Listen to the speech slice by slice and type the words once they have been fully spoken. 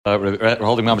We're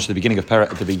holding mamash at the beginning of talking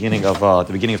about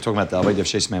the avodah of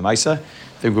Sheish Maisa. I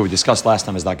think what we discussed last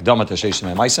time is the Akdama to Sheish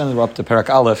Maisa, and we're up to Parak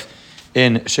Aleph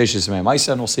in Sheish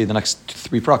Maisa, and we'll see the next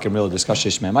three prakim really discuss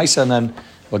Sheish Maisa, and then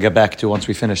we'll get back to, once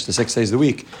we finish the 6 days of the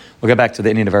week, we'll get back to the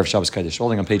Indian of Erev Shabbos Kodesh.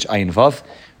 Holding on page Ayin Vav,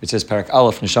 which says Parak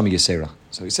Aleph Neshama Yisera.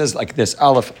 So he says like this: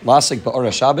 Aleph Lasik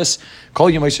Ba'ora Shabbos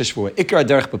Kol Yom Shvua Ikar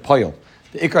Derech B'Poyel.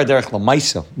 The Ikar Derech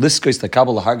L'Maisa, Liskos the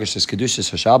Kabbalah Hargish is Kedushas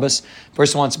for Shabbos.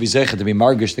 Person wants to be Zeicha to be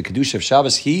Margish the Kedusha of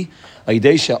Shabbos. He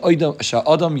Aidei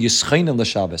Sha'adam Yischainim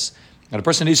LaShabbos. And a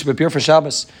person needs to prepare for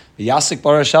Shabbos. The Yasik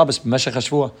Bara Shabbos B'Meshach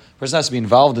HaShavua. Person has to be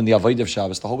involved in the Avodah of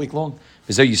Shabbos the whole week long.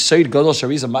 Is there Yisod Gadol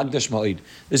Shariza Magdash Ma'id?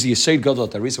 This is Yisod Gadol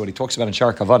Tariza, what he talks about in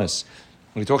Shar Kavanis.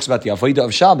 When he talks about the Avodah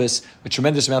of Shabbos, a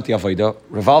tremendous amount of the Avodah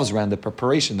revolves around the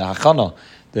preparation, the Hachana,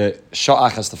 the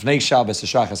Sha'achas, the Fnei Shabbos, the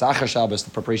Sha'achas Achar Shabbos,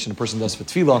 the preparation a person does for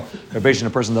Tefillah, the preparation a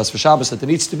person does for Shabbos, that there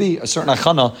needs to be a certain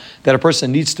Hachana that a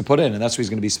person needs to put in, and that's what he's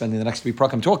going to be spending the next three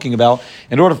prakim talking about,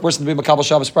 in order for a person to be Makabel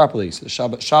Shabbos properly. So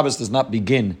Shabbos does not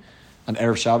begin on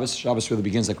Erev Shabbos. Shabbos really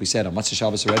begins, like we said, on Matzah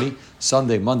Shabbos already.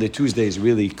 Sunday, Monday, Tuesday is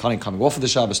really coming off of the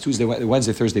Shabbos. Tuesday,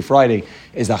 Wednesday, Thursday, Friday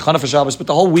is the Hachana for Shabbos, but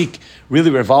the whole week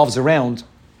really revolves around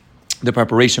the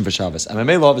preparation for Shabbos. And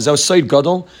Memelav is Soid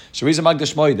Gadol, Shariza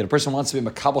Magdash Moed, that a person wants to be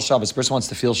Makabel Shabbos, a person wants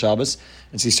to feel Shabbos,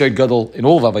 and see Soid Gadol in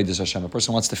all of Avodas Hashem. A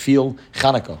person wants to feel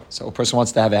Chanukah. So a person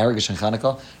wants to have a Haragish in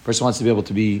Chanukah. A person wants to be able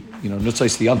to be,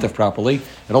 Nutzais the Yontif properly.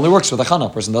 It only works with a Chana. A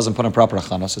person doesn't put in proper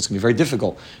Chana, so it's going to be very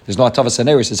difficult. There's no Atavas and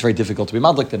Eris, it's very difficult to be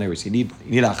Madlik and Eris. You need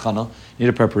a Chana, you need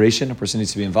a preparation. A person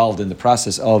needs to be involved in the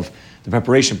process of the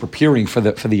preparation, preparing for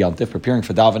the Yontif, preparing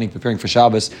for davening, preparing for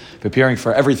Shabbos, preparing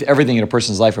for everything in a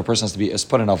person's life. A person has to be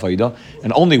put in avodah,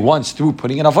 and only once through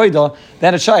putting in avodah,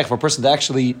 then it's shaykh for a person to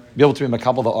actually be able to be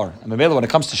makabel the or. And when it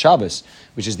comes to Shabbos,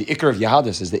 which is the ikar of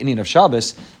Yahadis, is the Indian of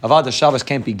Shabbos, avodah Shabbos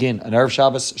can't begin on Erev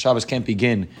Shabbos. Shabbos can't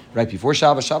begin right before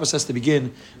Shabbos. Shabbos has to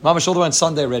begin mamash all the way on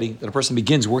Sunday already. That a person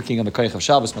begins working on the koyach of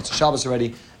Shabbos, Matzah Shabbos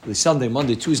already. Really Sunday,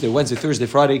 Monday, Tuesday, Wednesday, Thursday,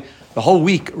 Friday. The whole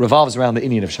week revolves around the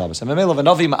Indian of Shabbos. And Memela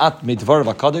v'navi ma'at meidvar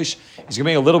v'kadosh. He's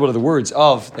giving a little bit of the words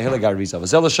of the Hiligar Rizal.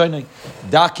 V'zel l'shaynei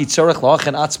daki tzorech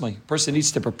la'achen atzmai. Person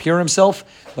needs to prepare himself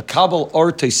l'kabel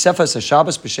or teisefes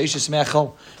haShabbos b'sheishes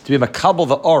me'achol, to be makabel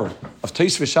the or of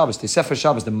teisefes Shabbos, teisefes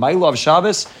Shabbos, the mila of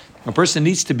Shabbos. A person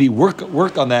needs to be work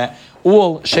on that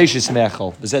all sheishes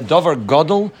me'achol. V'zeh davar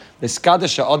gadol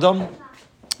l'skadash ha'adam.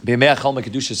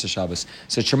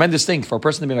 It's a tremendous thing for a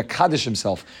person to be Mekadosh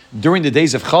himself during the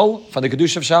days of Chol from the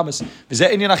Kedusha of Shabbos.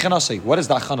 What does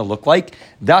that Achana look like?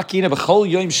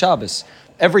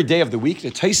 Every day of the week, the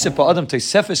Taisif Ba'adam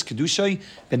Taisefes Kedushay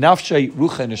Benafshay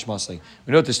Rucha Nishmasay.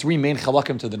 We know there's three main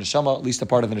chalakim to the neshama, at least the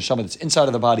part of the neshama that's inside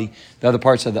of the body. The other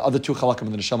parts of the other two chalakim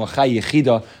of the neshama, Chai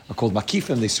Yechida, are called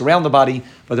Makifim. They surround the body,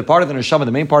 but the part of the neshama,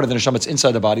 the main part of the neshama that's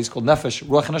inside the body, is called Nefesh,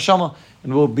 Ruach and Neshama,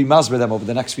 and we'll be masber them over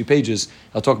the next few pages.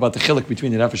 I'll talk about the chilik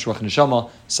between the Nefesh, Ruach and Neshama,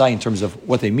 Sai in terms of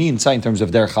what they mean, Sai in terms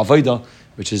of their Chavoida,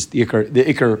 which is the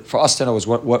ikar for us to know is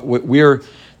where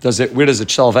does it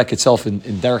shalvek itself in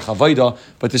derech havoida?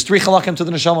 But there's three chalakim to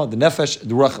the neshama: the nefesh,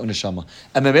 the ruach, and neshama.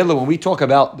 And when we talk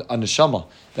about a neshama,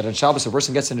 that on Shabbos a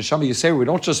person gets a neshama yisera, we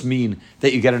don't just mean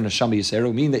that you get a neshama yisera.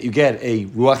 We mean that you get a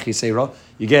ruach yisera,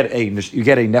 you get a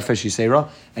nefesh yisera,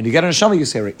 and you get a neshama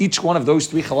yisera. Each one of those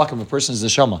three chalakim of a person's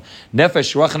neshama,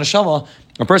 nefesh, ruach, and neshama,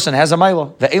 a person has a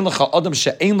mila. The ein lecha adam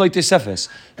she'ein lo tesefes.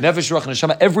 Nefesh, ruach, and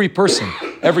neshama. Every person,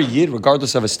 every yid,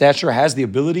 regardless of his stature, has the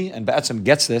ability, and Ba'atzim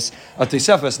gets this, of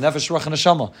tesefes, nefesh, ruach, and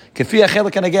neshama. Kefi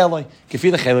achelik and ageloi.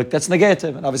 Kefi the chelik, that's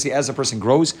negative. And obviously, as a person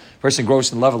grows in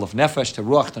the level of nefesh to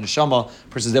ruach to neshama, a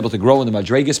person is able to grow in the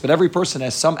madregas, but every person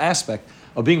has some aspect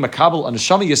of being makabel on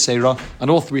neshama yisera on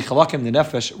all three chalakim, the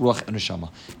nefesh, ruach, and neshama.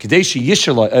 Kadeshi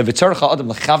yishaloi v'tzarcha adam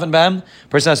lechaven b'hem.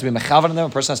 Person has to be mechaven on them. A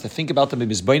person has to think about them, be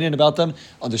mizbainin about them,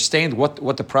 understand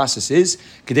what the process is.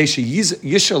 Kadeshi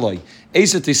yishaloi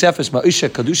ezet tisefes ma'isha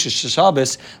kadusha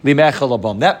Shabbos li'me'achal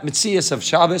abam. That mitzias of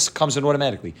Shabbos comes in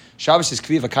automatically. Shabbos is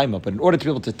kviva kaima, but in order to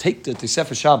be able to take the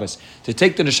tisefes Shabbos, to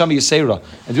take the neshama yisera,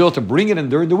 and to be able to bring it in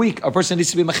during the week, a person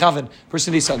needs to be mechaven. A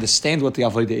person needs to understand what the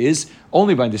avodah is.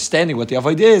 Only by understanding what the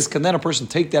avodah is can then a person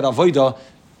take that avodah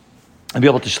and be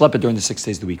able to schlep it during the 6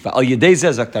 days of the week. Al yedei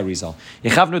zeh zok Arizal.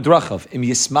 Yechavnu drachav im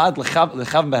yismad lechav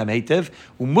behem heitev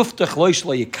umuftach lo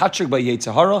yishlo yekatchik by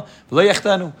yetzahara v'lo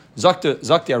yechtanu. Zok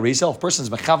Arizal. If a person's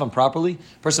mechavan properly,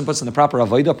 person puts in the proper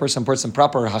avodah, person puts in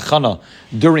proper hachana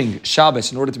during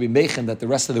Shabbos in order to be mechen that the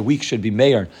rest of the week should be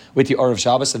meir with the or of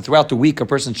Shabbos, and throughout the week a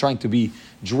person trying to be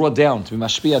draw down, to be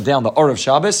mashpia down the or of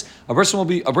Shabbos. A person can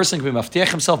be maftiach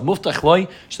himself muftach lo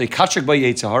yishlo yekatchik by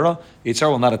yetzahara. Yitzhar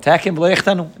will not attack him. V'lo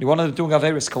yechtanu. And he wanted to doing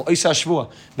Averis, called Oisa Shvua.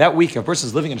 That week, if a person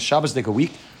is living in a Shabbos day a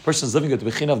week, person is living at the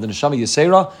Bechina of the Neshama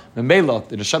Yisera, Memela,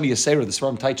 the Neshama Yisera, the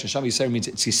Svarim Taich, Neshama Yisera means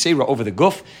it's Yisera over the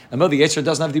Guf, and the Yisera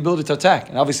doesn't have the ability to attack.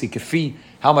 And obviously, Kafi,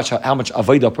 how much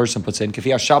Avodah a person puts in,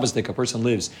 Kafi, how Shabbosdik a person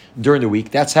lives during the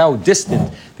week, that's how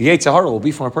distant the Yetzer Hara will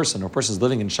be from a person. Or a person is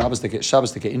living in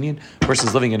Shabbosdik Indian, a person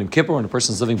is living in Yom Kippur, and a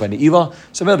person is living by Ne'ilah.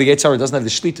 So the Yetzer Hara doesn't have the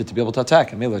Shlita to be able to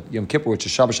attack. And Yom Kippur, which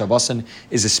is Shabbos Shabbosin,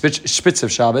 is a spitz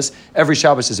of Shabbos. Every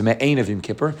Shabbos is a Me'ain of Yom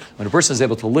Kippur. When a person is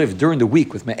able to live during the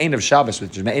week with Me'ain of Shabbos,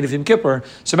 which is Me'ain of Yom Kippur,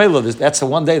 so that's the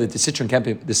one day that the Satan can't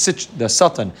be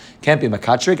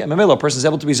Makatrik, and a person is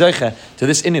able to be Zeiche to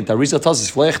this Indian. The Rizal tells us,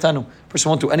 a person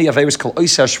won't do any Averis called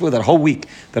Oisar Shvu that whole week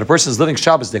that a person is living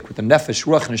Shabbosdik with the Nefesh,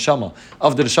 Ruach, and Neshama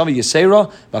of the Neshama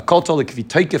Yisera,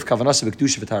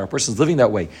 a person is living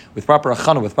that way with proper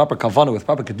Achana, with proper Kavana, with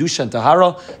proper Kedusha and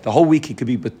Tahara. The whole week he could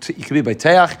be by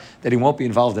Teach, that he won't be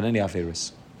involved in any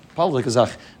Averis. Probably because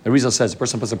the Rizal says a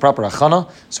person puts a proper achana,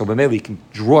 so b'meili he can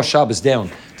draw Shabbos down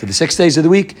to the 6 days of the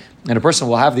week, and a person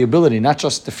will have the ability not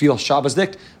just to feel Shabbos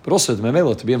dik, but also to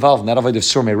b'meili to be involved in that avoid of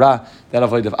sur meira, that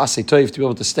avoid of asay toiv, to be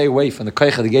able to stay away from the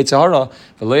koich of the Yetzer Hara.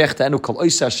 V'lo yechte'enu kol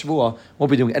oisah shvua, won't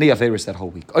be doing any averis that whole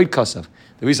week. Oid kasav.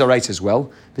 The Rizal writes as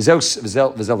well. This is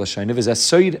what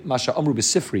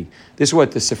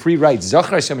the Sifri writes.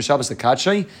 Zachar Shem Shabbos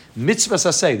lekatshei mitzvah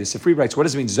saseh. The Sifri writes. What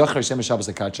does it mean? Zachar Shem Shabbos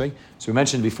lekatshei. So we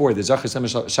mentioned before the Zachar Shem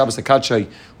Shabbos lekatshei.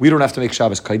 We don't have to make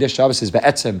Shabbos kodesh. Shabbos is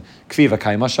be'etzem kvi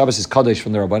v'kaima. Shabbos is kadesh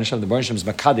from the Rabbanim Shem. The Rabbanim Shem is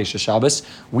makadesh Shabbos.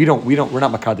 We're not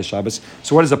makadesh Shabbos.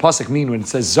 So what does the pasuk mean when it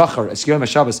says Zachar es Yom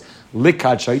Shabbos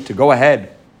lekatshei, to go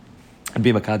ahead and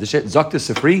be makadesh it? Zakta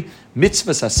Sifri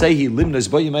mitzvah sasehi limnos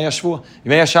bo yimei Shvua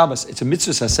yimei Shabbos. It's a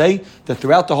mitzvah saseh that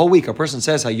throughout the whole week a person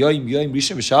says hayoyim yoyim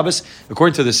rishon b'Shabbos.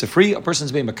 According to the Sifri, a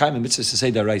person's being makayim a mitzvah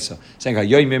saseh daraisa, saying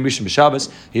hayoyim yoyim rishon b'Shabbos,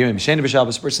 hayoyim misheni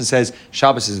b'Shabbos. A person says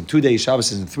Shabbos is in 2 days,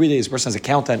 Shabbos is in 3 days. A person has a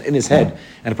countdown in his head,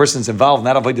 and a person's involved in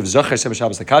that avoid of zachar Shem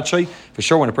Shabbos lekatshei. For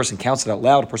sure, when a person counts it out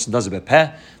loud, a person does it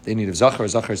bepeh. They need of zachar.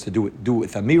 Zachar is to do it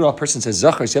with amira. A person says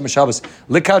zachar Shem Shabbos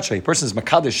lekatshei. A person is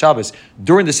makadesh Shabbos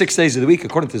during the 6 days of the week,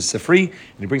 according to the Sifri,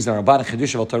 and he brings down Rabban and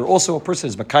Chedush of Torah. Also, a person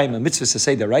is makayim a mitzvah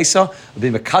saseh daraisa of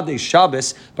being makadesh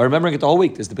Shabbos by remembering it the whole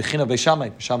week. There's the Bechina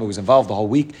Beishamai. Beishamai was involved the whole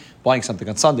week, buying something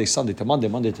on Sunday, Sunday to Monday,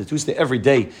 Monday to Tuesday. Every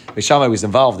day, Beishamai was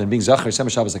involved in being zachar Shem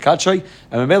Shabbos lekatshei.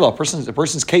 And Memela, a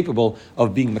person's capable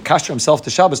of being makasher himself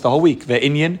to Shabbos the whole week.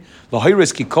 Ve'inyan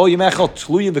l'hoyres ki kol yimechel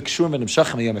tluyim v'kshurim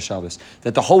v'nimshachim yom Shabbos.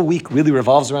 That the whole week really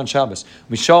revolves around Shabbos.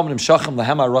 Misham v'nimshachim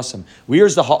lehem harasim.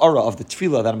 Where's the ha'ara of the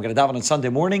tefillah that I'm going to daven on Sunday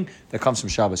morning? That comes from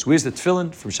Shabbos. Where's the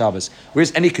tefillin? From Shabbos.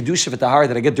 Where's any kedusha v'tahara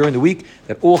that I get during the week?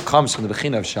 That all comes from the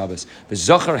Bechina of Shabbos. The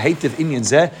Zachar heitiv inyan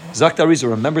zeh. Zakta Rizal,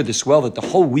 remember this well, that the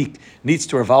whole week needs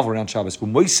to revolve around Shabbos.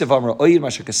 Not only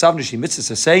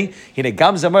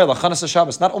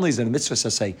is it a mitzvah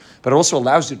saseh, but it also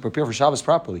allows you to prepare for Shabbos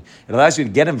properly. It allows you to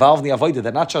get involved in the avodah,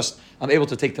 that not just I'm able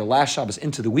to take the last Shabbos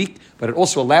into the week, but it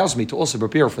also allows me to also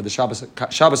prepare for the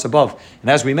Shabbos above. And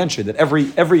as we mentioned, that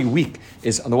every week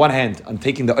is, on the one hand, I'm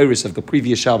taking the iris of the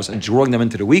previous Shabbos and drawing them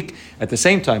into the week. At the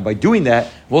same time, by doing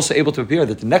that, I'm also able to prepare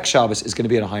that the next Shabbos is going to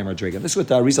be in a higher madriga. And this is what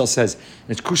the Rizal says, and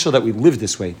it's crucial that we live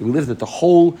this way. That we live that the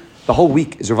whole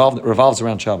week is revolves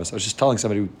around Shabbos. I was just telling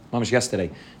somebody, mamash yesterday,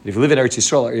 that if you live in Eretz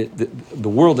Yisrael, the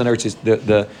world in Eretz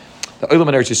Yisrael, the Olam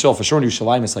in Eretz Yisrael, for sure in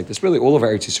Yerushalayim, it's like this. Really, all over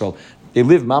Eretz Yisrael, they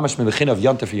live mamash mebechina of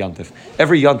yantif for yantif.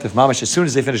 Every yantif, mamash, as soon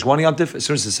as they finish one yantif, as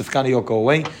soon as the sefkani go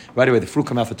away, right away the fruit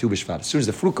come out for Tu B'Shvat. As soon as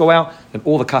the fruit go out, then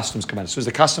all the costumes come out. As soon as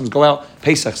the costumes go out,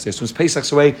 Pesach's there. As soon as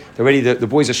Pesach's away, they're ready. The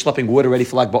boys are schlepping water ready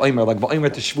for like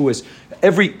Ba'omer to Shavuos.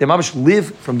 They mamash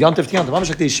live from yantif to yantif. Mamash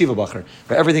like the yeshiva bacher,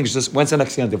 where everything's just when's the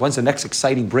next yantif, when's the next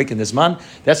exciting break in this man.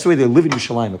 That's the way they live in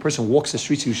Yerushalayim. A person walks the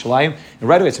streets of Yerushalayim, and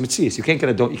right away it's mitzvah. You can't get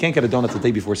a donut the day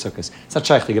before Sukkot. It's not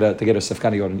shaykh to get a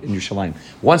sefkani in Yerushalayim.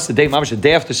 Once the day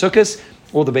after Sukkot,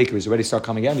 all the bakeries already start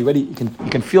coming out. You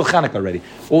can feel Chanukah already.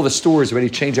 All the stores already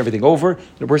change everything over.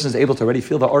 The person is able to already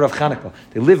feel the aura of Chanukah.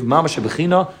 They live mamash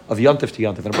bechina of yantif to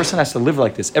yantif. And a person has to live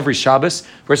like this every Shabbos.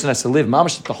 A person has to live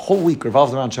mamash the whole week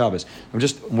revolves around Shabbos. I'm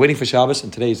waiting for Shabbos,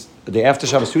 and today's the day after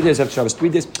Shabbos, 2 days after Shabbos, 3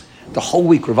 days. The whole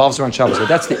week revolves around Shabbos. So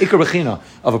that's the ikar bechina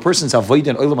of a person's avodah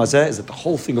and olam hazeh, is that the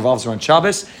whole thing revolves around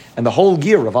Shabbos, and the whole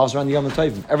year revolves around the Yom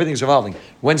Tovim. Everything's revolving.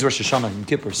 When's Rosh Hashanah, Yom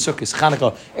Kippur, Sukkot,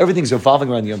 Chanukah? Everything's revolving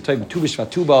around the Yom Tovim. Tu B'Shvat,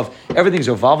 Tu B'Av. Everything's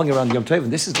revolving around the Yom Tovim.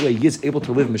 This is the way he is able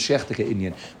to live Mashiach Tika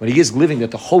Inyan. When he is living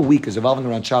that the whole week is revolving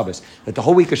around Shabbos, that the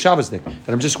whole week is Shabbos Dik, that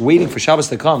I'm just waiting for Shabbos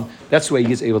to come. That's the way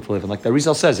he is able to live. And like the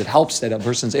Rizal says, it helps that a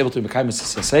person is able to be Mekayim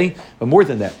Saseh, but more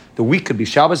than that, the week could be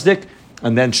Shabbos Dik,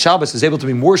 and then Shabbos is able to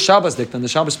be more Shabbos dik than the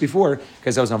Shabbos before,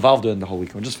 because I was involved in the whole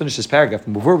week. We'll just finish this paragraph.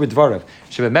 Muvur b'dvarav.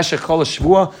 Shebemeshech kol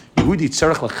hashvua Yehudi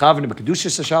tzarech lechavin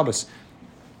b'kedushas Shabbos.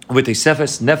 with a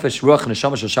sefes nefesh ruach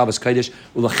neshama shel Shabbos kodesh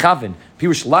ulachavin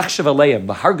pirush lachshav aleim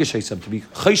lahargeshesam, to be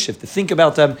choshev, to think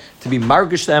about them, to be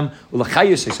margish them,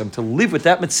 ulachayesesam, to live with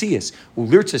that metzias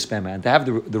ulirtzes bema, and to have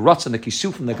the ruts and the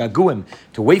kisufim, the gaguim,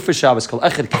 to wait for Shabbos. Kol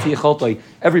echad k'fi yecholtoi,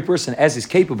 every person as is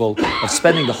capable of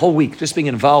spending the whole week just being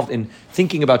involved in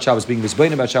thinking about Shabbos, being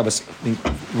mizbein about Shabbos,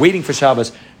 waiting for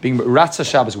Shabbos, being ratza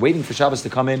Shabbos, waiting for Shabbos to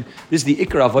come in. This is the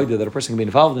ikar avodah that a person can be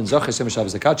involved in. Zachar Shem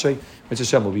Shabbos Dakrecha. Mitzvah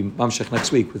Shem will be mamshech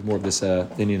next week with more of this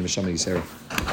Dinian Misham Yisera.